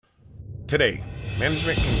Today,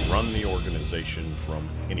 management can run the organization from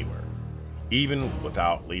anywhere, even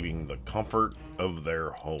without leaving the comfort of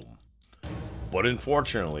their home. But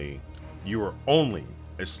unfortunately, you are only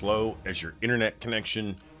as slow as your internet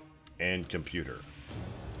connection and computer.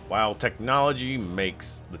 While technology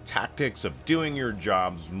makes the tactics of doing your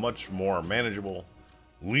jobs much more manageable,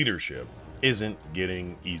 leadership isn't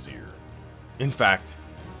getting easier. In fact,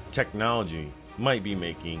 technology might be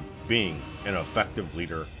making being an effective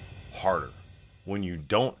leader harder when you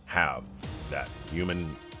don't have that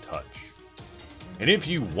human touch. And if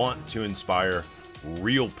you want to inspire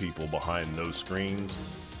real people behind those screens,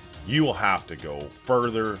 you will have to go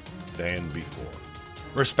further than before.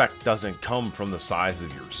 Respect doesn't come from the size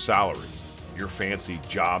of your salary, your fancy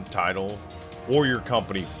job title, or your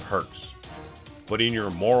company perks, but in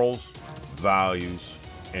your morals, values,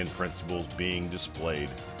 and principles being displayed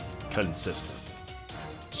consistently.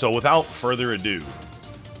 So without further ado,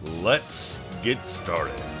 let's get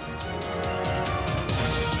started.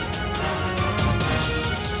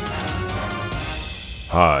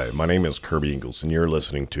 Hi, my name is Kirby Ingles, and you're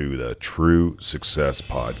listening to the True Success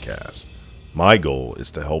Podcast. My goal is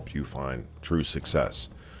to help you find true success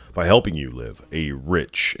by helping you live a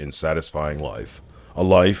rich and satisfying life, a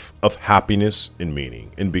life of happiness and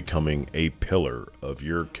meaning, and becoming a pillar of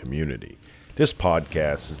your community. This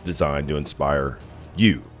podcast is designed to inspire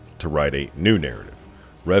you to write a new narrative,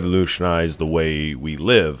 revolutionize the way we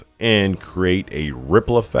live, and create a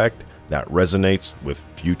ripple effect that resonates with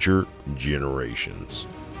future generations.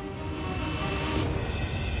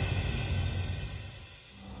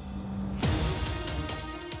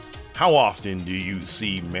 How often do you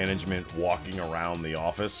see management walking around the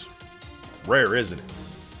office? Rare, isn't it?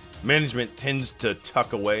 Management tends to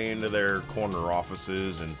tuck away into their corner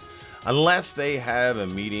offices, and unless they have a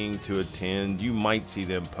meeting to attend, you might see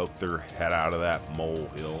them poke their head out of that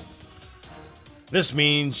molehill. This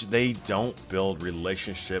means they don't build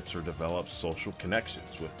relationships or develop social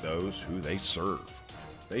connections with those who they serve.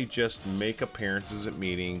 They just make appearances at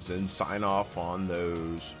meetings and sign off on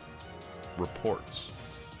those reports.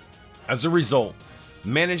 As a result,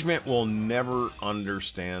 management will never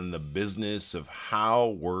understand the business of how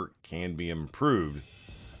work can be improved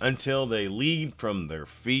until they lead from their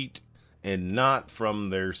feet and not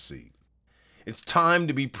from their seat. It's time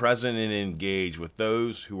to be present and engage with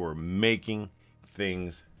those who are making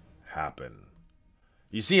things happen.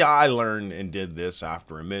 You see, I learned and did this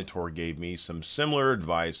after a mentor gave me some similar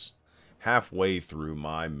advice halfway through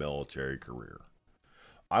my military career.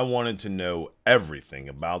 I wanted to know everything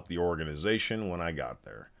about the organization when I got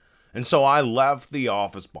there, and so I left the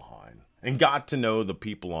office behind and got to know the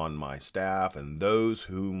people on my staff and those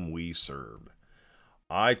whom we served.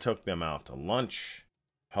 I took them out to lunch,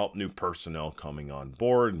 helped new personnel coming on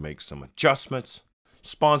board make some adjustments,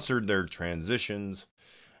 sponsored their transitions,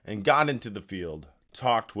 and got into the field,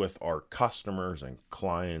 talked with our customers and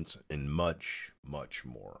clients, and much, much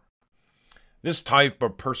more. This type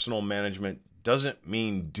of personal management doesn't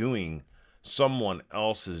mean doing someone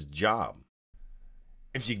else's job.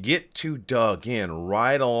 If you get too dug in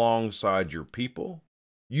right alongside your people,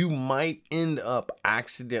 you might end up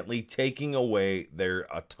accidentally taking away their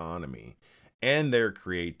autonomy and their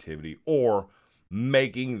creativity, or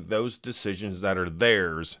making those decisions that are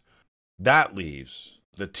theirs. That leaves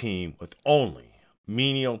the team with only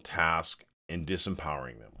menial tasks and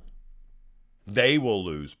disempowering them. They will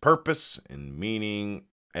lose purpose and meaning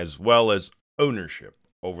as well as ownership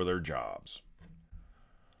over their jobs.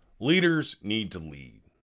 Leaders need to lead.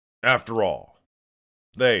 After all,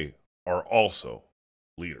 they are also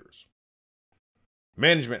leaders.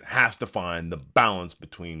 Management has to find the balance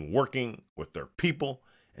between working with their people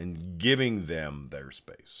and giving them their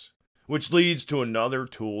space, which leads to another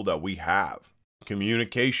tool that we have: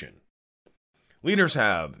 communication. Leaders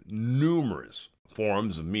have numerous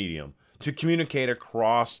forms of medium to communicate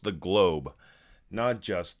across the globe, not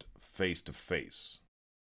just face to face.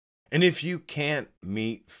 And if you can't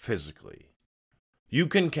meet physically, you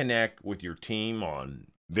can connect with your team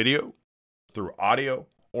on video, through audio,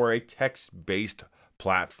 or a text-based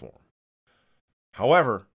platform.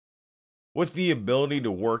 However, with the ability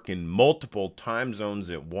to work in multiple time zones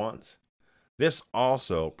at once, this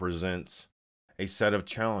also presents a set of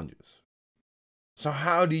challenges. So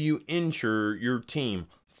how do you ensure your team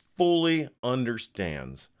fully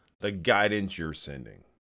understands the guidance you're sending?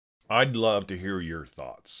 I'd love to hear your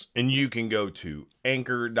thoughts, and you can go to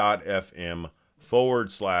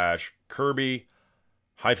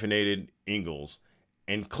anchor.fm/Kirby-Ingles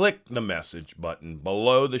and click the message button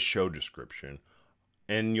below the show description,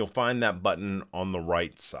 and you'll find that button on the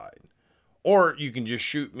right side. Or you can just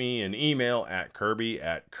shoot me an email at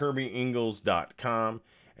kirby@kirbyingles.com,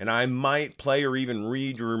 and I might play or even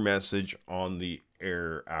read your message on the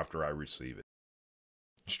air after I receive it.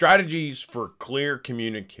 Strategies for clear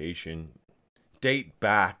communication date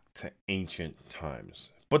back to ancient times,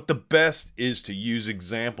 but the best is to use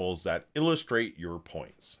examples that illustrate your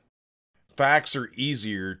points. Facts are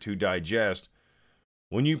easier to digest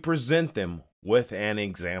when you present them with an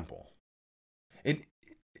example.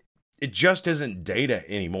 It just isn't data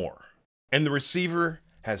anymore, and the receiver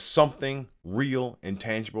has something real and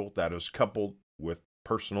tangible that is coupled with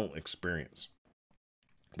personal experience.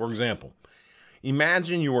 For example,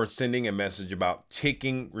 imagine you are sending a message about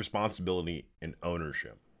taking responsibility and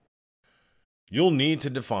ownership. You'll need to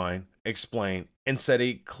define, explain, and set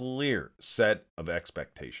a clear set of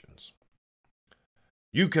expectations.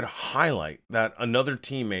 You could highlight that another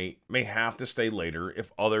teammate may have to stay later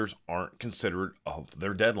if others aren't considerate of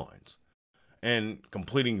their deadlines and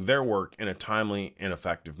completing their work in a timely and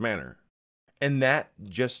effective manner. And that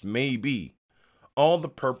just may be all the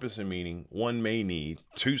purpose and meaning one may need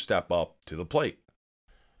to step up to the plate.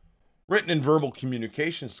 Written and verbal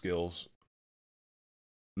communication skills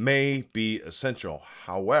may be essential.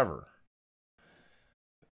 However,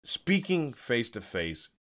 speaking face to face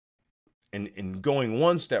and going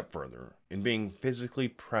one step further and being physically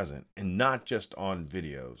present and not just on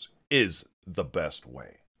videos is the best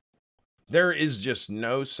way. There is just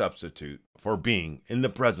no substitute for being in the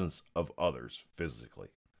presence of others physically.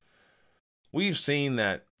 We've seen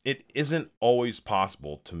that it isn't always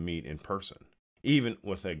possible to meet in person, even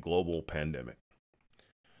with a global pandemic.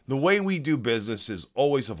 The way we do business is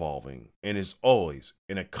always evolving and is always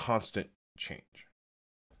in a constant change.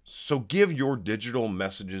 So give your digital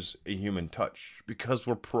messages a human touch, because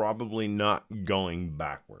we're probably not going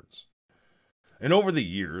backwards. And over the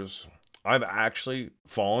years, I've actually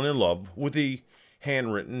fallen in love with the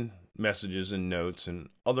handwritten messages and notes and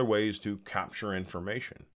other ways to capture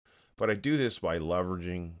information. But I do this by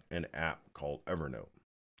leveraging an app called Evernote.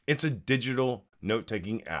 It's a digital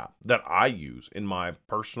note-taking app that I use in my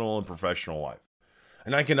personal and professional life.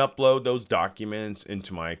 And I can upload those documents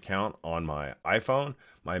into my account on my iPhone,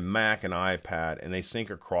 my Mac, and iPad, and they sync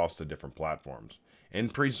across the different platforms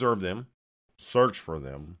and preserve them, search for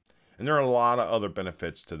them, and there are a lot of other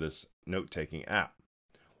benefits to this note-taking app.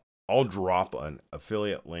 I'll drop an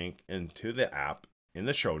affiliate link into the app in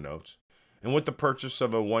the show notes, and with the purchase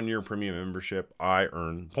of a 1-year premium membership, I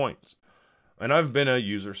earn points. And I've been a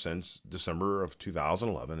user since December of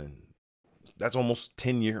 2011, and that's almost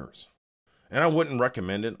 10 years. And I wouldn't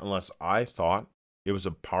recommend it unless I thought it was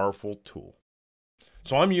a powerful tool.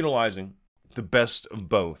 So I'm utilizing the best of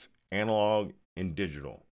both analog and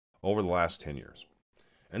digital over the last 10 years.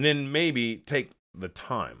 And then maybe take the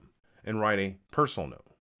time and write a personal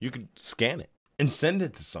note. You could scan it and send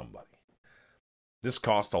it to somebody. This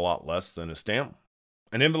costs a lot less than a stamp,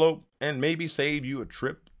 an envelope, and maybe save you a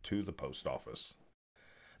trip to the post office.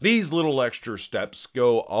 These little extra steps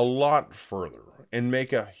go a lot further and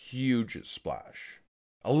make a huge splash.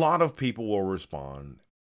 A lot of people will respond,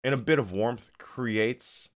 and a bit of warmth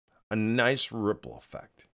creates a nice ripple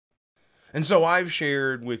effect. And so I've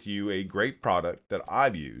shared with you a great product that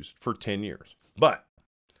I've used for 10 years. But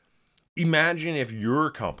imagine if your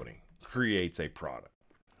company creates a product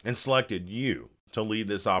and selected you to lead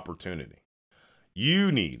this opportunity.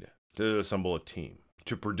 You need to assemble a team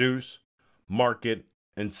to produce, market,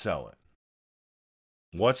 and sell it.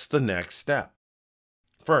 What's the next step?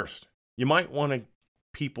 First, you might want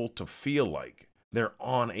people to feel like they're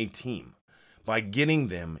on a team by getting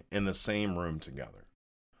them in the same room together.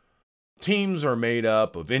 Teams are made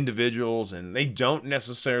up of individuals, and they don't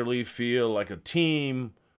necessarily feel like a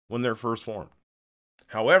team when they're first formed.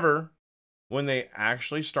 However, when they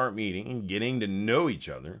actually start meeting and getting to know each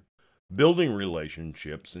other, building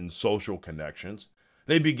relationships and social connections,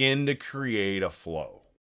 they begin to create a flow.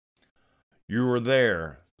 You are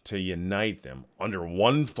there to unite them under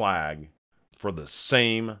one flag for the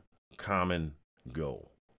same common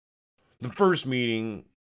goal. The first meeting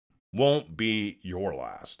won't be your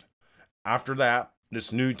last. After that,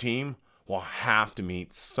 this new team will have to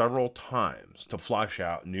meet several times to flesh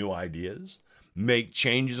out new ideas, make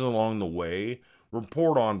changes along the way,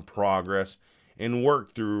 report on progress, and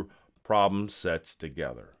work through problem sets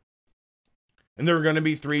together. And there are going to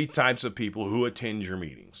be 3 types of people who attend your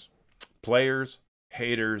meetings: players,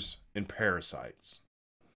 haters, and parasites.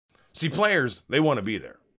 See, players, they want to be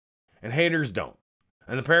there, and haters don't.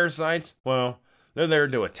 And the parasites, well, they're there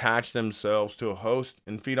to attach themselves to a host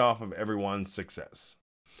and feed off of everyone's success.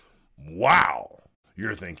 Wow,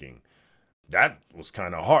 you're thinking, that was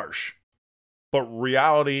kind of harsh. but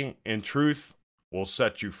reality and truth will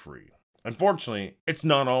set you free. Unfortunately, it's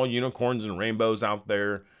not all unicorns and rainbows out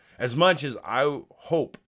there. As much as I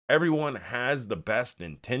hope everyone has the best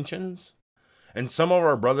intentions, and some of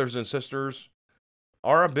our brothers and sisters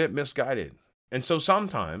are a bit misguided. And so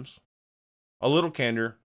sometimes a little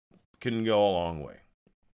candor can go a long way.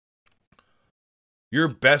 Your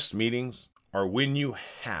best meetings are when you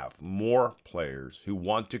have more players who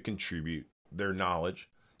want to contribute their knowledge,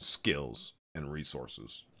 skills, and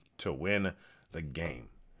resources to win the game.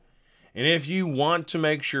 And if you want to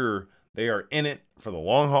make sure they are in it for the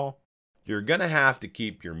long haul, you're going to have to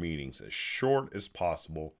keep your meetings as short as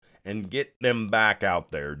possible and get them back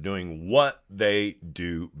out there doing what they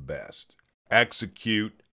do best: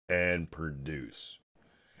 execute and produce.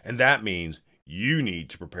 And that means you need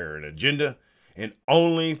to prepare an agenda and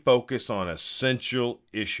only focus on essential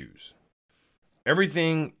issues.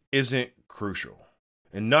 Everything isn't crucial,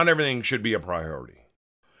 and not everything should be a priority.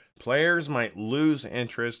 Players might lose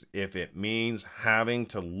interest if it means having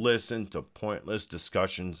to listen to pointless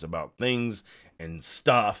discussions about things and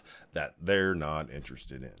stuff that they're not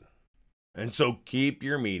interested in. And so keep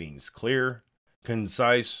your meetings clear,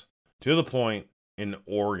 concise, to the point, and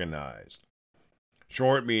organized.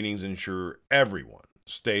 Short meetings ensure everyone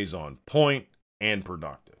stays on point and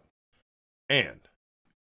productive. And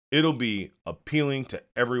it'll be appealing to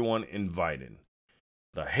everyone invited.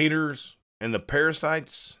 The haters and the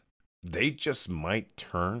parasites, they just might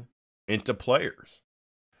turn into players.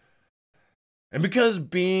 And because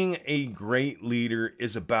being a great leader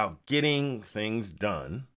is about getting things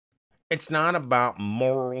done, it's not about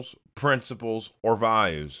morals, principles, or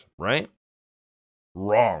values, right?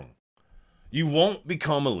 Wrong. You won't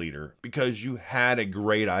become a leader because you had a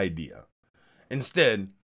great idea. Instead,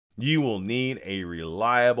 you will need a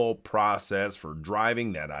reliable process for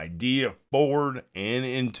driving that idea forward and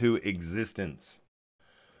into existence.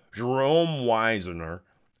 Jerome Wiesner,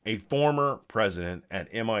 a former president at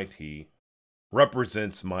MIT,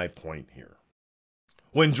 represents my point here.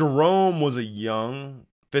 When Jerome was a young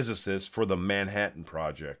physicist for the Manhattan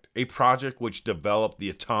Project, a project which developed the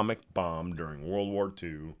atomic bomb during World War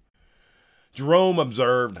II, Jerome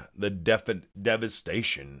observed the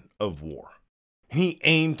devastation of war. He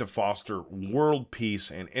aimed to foster world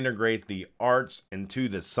peace and integrate the arts into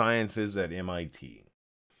the sciences at MIT.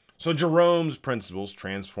 So Jerome's principles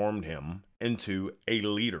transformed him into a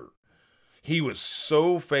leader. He was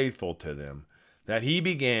so faithful to them that he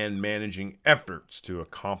began managing efforts to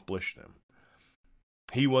accomplish them.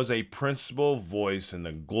 He was a principal voice in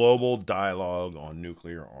the global dialogue on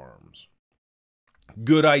nuclear arms.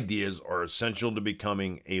 Good ideas are essential to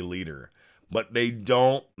becoming a leader, but they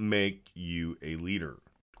don't make you a leader.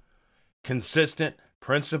 Consistent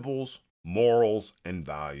principles, morals, and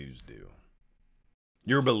values do.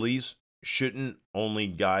 Your beliefs shouldn't only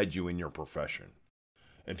guide you in your profession.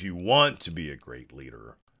 If you want to be a great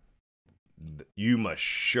leader, you must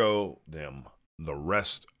show them the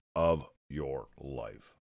rest of your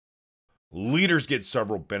life. Leaders get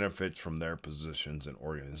several benefits from their positions in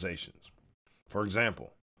organizations. For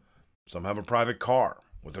example, some have a private car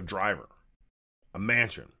with a driver, a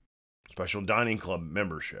mansion, special dining club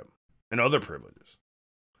membership, and other privileges.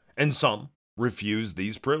 And some refuse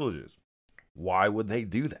these privileges. Why would they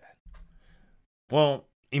do that? Well,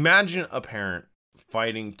 imagine a parent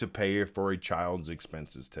fighting to pay for a child's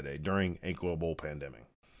expenses today during a global pandemic.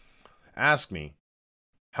 Ask me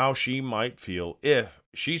how she might feel if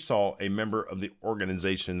she saw a member of the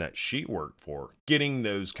organization that she worked for getting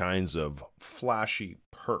those kinds of flashy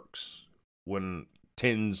perks when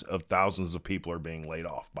tens of thousands of people are being laid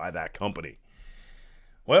off by that company.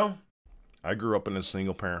 Well, I grew up in a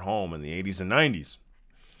single parent home in the 80s and 90s,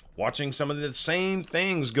 watching some of the same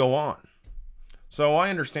things go on. So I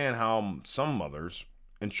understand how some mothers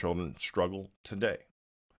and children struggle today.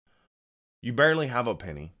 You barely have a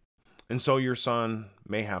penny, and so your son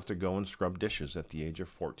may have to go and scrub dishes at the age of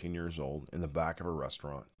 14 years old in the back of a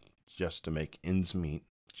restaurant just to make ends meet,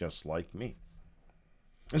 just like me.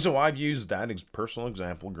 And so I've used that personal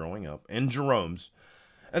example growing up and Jerome's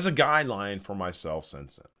as a guideline for myself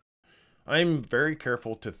since then. I'm very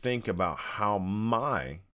careful to think about how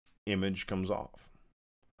my image comes off.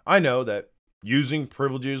 I know that using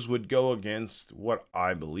privileges would go against what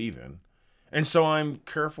I believe in, and so I'm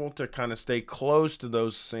careful to kind of stay close to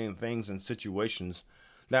those same things and situations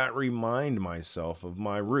that remind myself of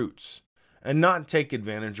my roots and not take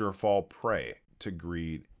advantage or fall prey to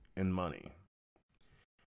greed and money.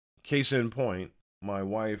 Case in point, my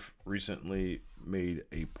wife recently made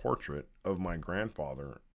a portrait of my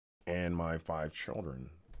grandfather and my 5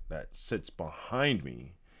 children that sits behind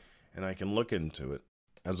me, and I can look into it.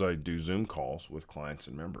 as I do Zoom calls with clients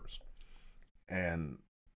and members. And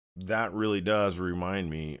that really does remind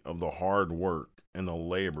me of the hard work and the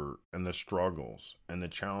labor and the struggles and the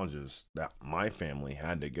challenges that my family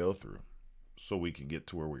had to go through so we could get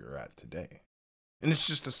to where we are at today. And it's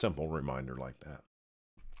just a simple reminder like that.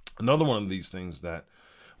 Another one of these things that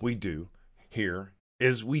we do here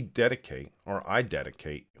is I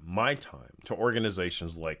dedicate my time to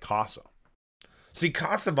organizations like CASA. See,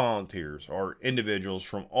 CASA volunteers are individuals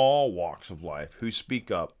from all walks of life who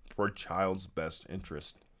speak up for a child's best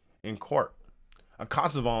interest in court. A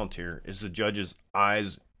CASA volunteer is the judge's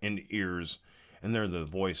eyes and ears, and they're the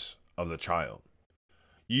voice of the child.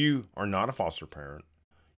 You are not a foster parent.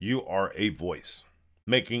 You are a voice,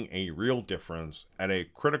 making a real difference at a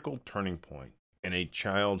critical turning point in a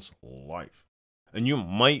child's life. And you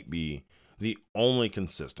might be the only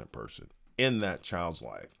consistent person in that child's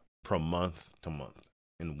life from month to month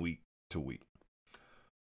and week to week.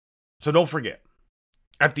 So don't forget,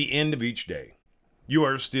 at the end of each day, you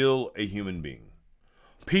are still a human being.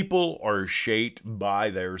 People are shaped by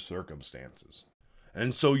their circumstances.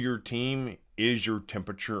 And so your team is your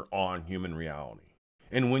temperature on human reality.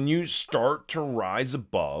 And when you start to rise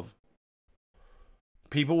above,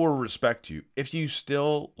 people will respect you if you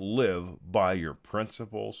still live by your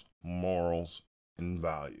principles, morals, and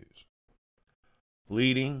values.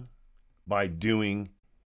 Leading by doing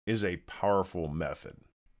is a powerful method.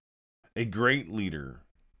 A great leader,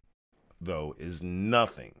 though, is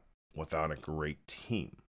nothing without a great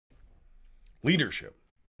team. Leadership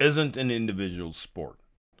isn't an individual sport.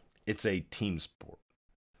 It's a team sport.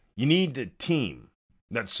 You need a team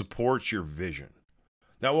that supports your vision,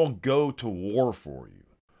 that will go to war for you,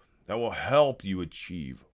 that will help you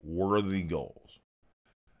achieve worthy goals.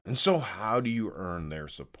 And so how do you earn their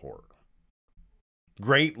support?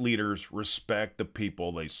 Great leaders respect the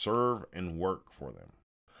people they serve and work for them.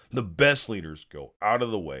 The best leaders go out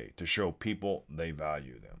of the way to show people they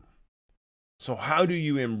value them. So how do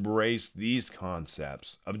you embrace these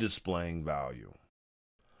concepts of displaying value?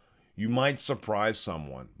 You might surprise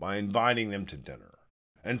someone by inviting them to dinner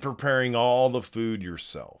and preparing all the food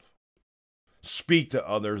yourself. Speak to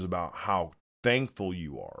others about how thankful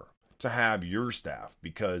you are to have your staff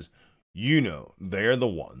because you know they're the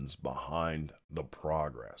ones behind the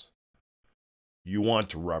progress. You want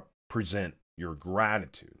to represent your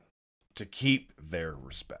gratitude to keep their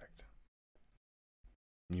respect.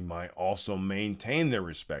 You might also maintain their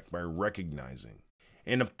respect by recognizing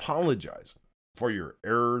and apologizing for your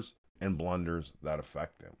errors and blunders that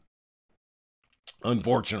affect them.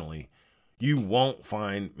 Unfortunately, you won't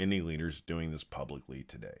find many leaders doing this publicly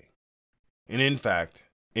today. And in fact,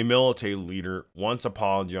 a military leader once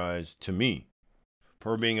apologized to me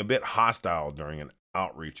for being a bit hostile during an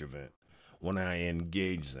outreach event when I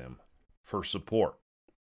engaged them for support.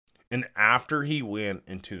 And after he went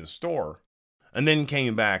into the store and then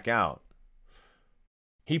came back out,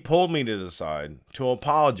 he pulled me to the side to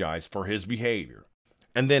apologize for his behavior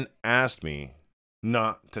and then asked me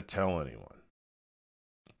not to tell anyone.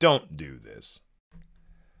 Don't do this.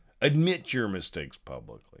 Admit your mistakes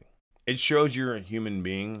publicly. It shows you're a human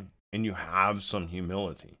being and you have some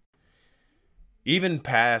humility. Even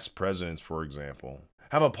past presidents, for example,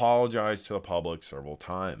 have apologized to the public several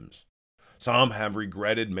times. Some have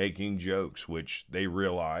regretted making jokes which they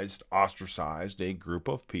realized ostracized a group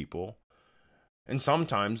of people, and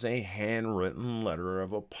sometimes a handwritten letter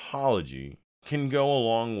of apology can go a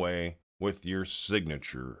long way with your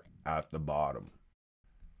signature at the bottom.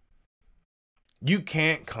 You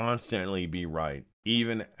can't constantly be right,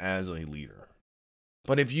 even as a leader.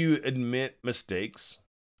 But if you admit mistakes,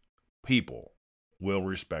 people will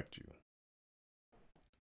respect you.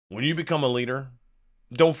 When you become a leader,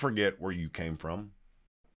 don't forget where you came from.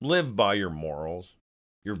 Live by your morals,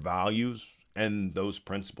 your values, and those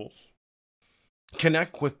principles.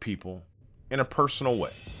 Connect with people in a personal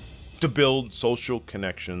way to build social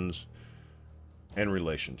connections and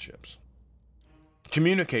relationships.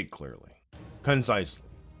 Communicate clearly, concisely,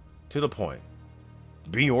 to the point.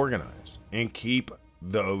 Be organized and keep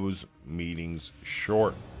those meetings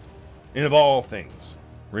short. And of all things,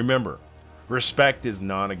 remember, respect is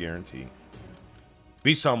not a guarantee.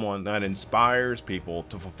 Be someone that inspires people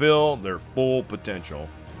to fulfill their full potential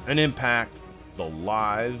and impact the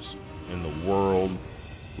lives and the world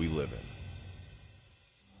we live in.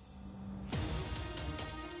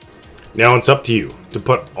 Now it's up to you to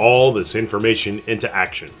put all this information into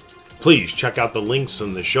action. Please check out the links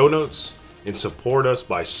in the show notes and support us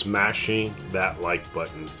by smashing that like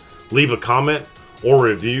button. Leave a comment or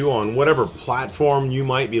review on whatever platform you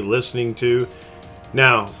might be listening to.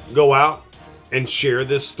 Now, go out and share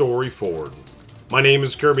this story forward. My name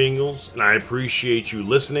is Kirby Ingalls, and I appreciate you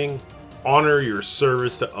listening, honor your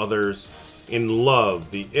service to others, and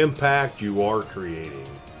love the impact you are creating.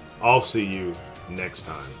 I'll see you next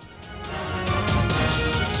time.